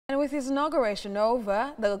And with his inauguration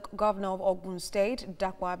over, the governor of Ogun State,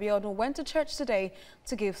 Dapo Abiodun, went to church today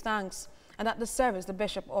to give thanks. And at the service, the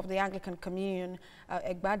bishop of the Anglican Communion,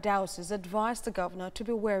 Egba Diocese, advised the governor to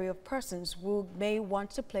be wary of persons who may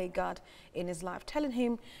want to play God in his life, telling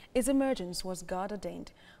him his emergence was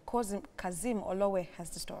God-ordained. Kazim Olowe has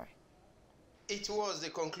the story. It was the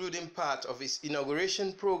concluding part of his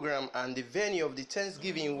inauguration program, and the venue of the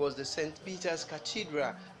Thanksgiving was the St. Peter's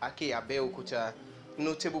Cathedral, Ake Abeokuta.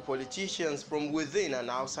 Notable politicians from within and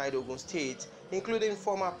outside Ogun State, including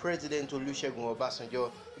former President Olusegun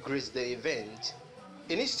Obasanjo, graced the event.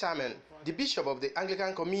 In his sermon, the Bishop of the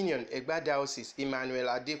Anglican Communion, Egba Diocese, Emmanuel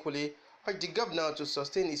Adekunle, urged the governor to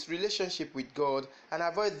sustain his relationship with God and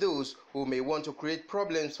avoid those who may want to create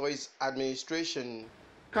problems for his administration.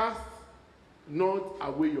 Cast not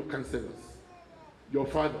away your counselors, your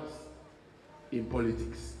fathers in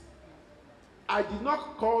politics. I did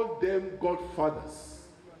not call them godfathers.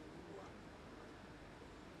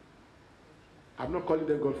 I'm not calling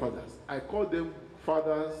them godfathers. I call them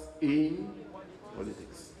fathers in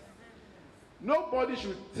politics. Nobody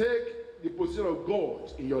should take the position of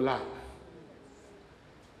God in your life.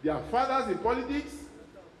 They are fathers in politics.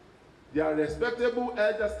 They are respectable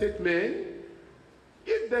elder statesmen.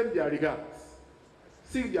 Give them their regards.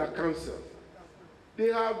 Seek their counsel. They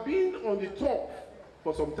have been on the top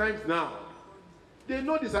for some time now. They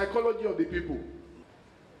know the psychology of the people.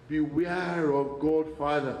 Beware of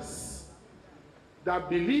godfathers that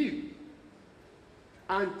believe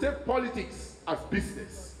and take politics as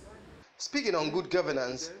business. Speaking on good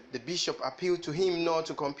governance, the bishop appealed to him not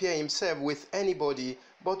to compare himself with anybody,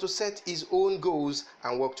 but to set his own goals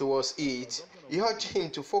and work towards it. He urged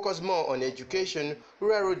him to focus more on education,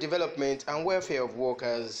 rural development, and welfare of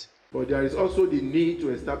workers. But there is also the need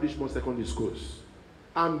to establish more secondary schools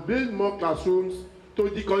and build more classrooms to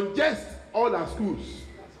decongest all our schools.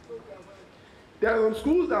 There are some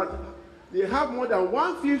schools that they have more than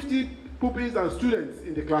 150 pupils and students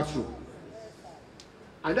in the classroom.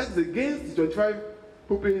 And that is against the 25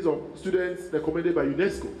 pupils of students recommended by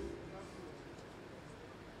UNESCO.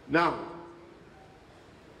 Now,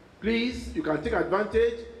 please, you can take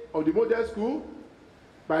advantage of the model school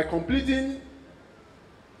by completing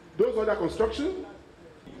those other construction.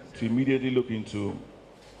 To immediately look into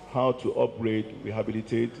how to upgrade,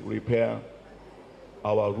 rehabilitate, repair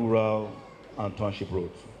our rural and township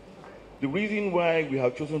roads. The reason why we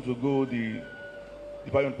have chosen to go the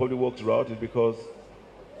Department of Public Works route is because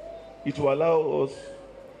it will allow us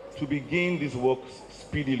to begin this work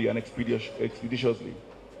speedily and expeditiously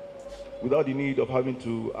without the need of having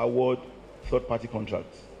to award third-party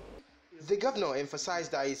contracts. The governor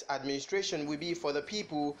emphasized that his administration will be for the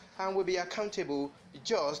people and will be accountable,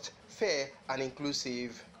 just, fair, and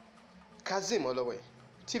inclusive. Kazim Olowe,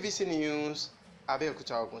 TVC News,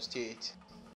 Abeokuta, Ogun State.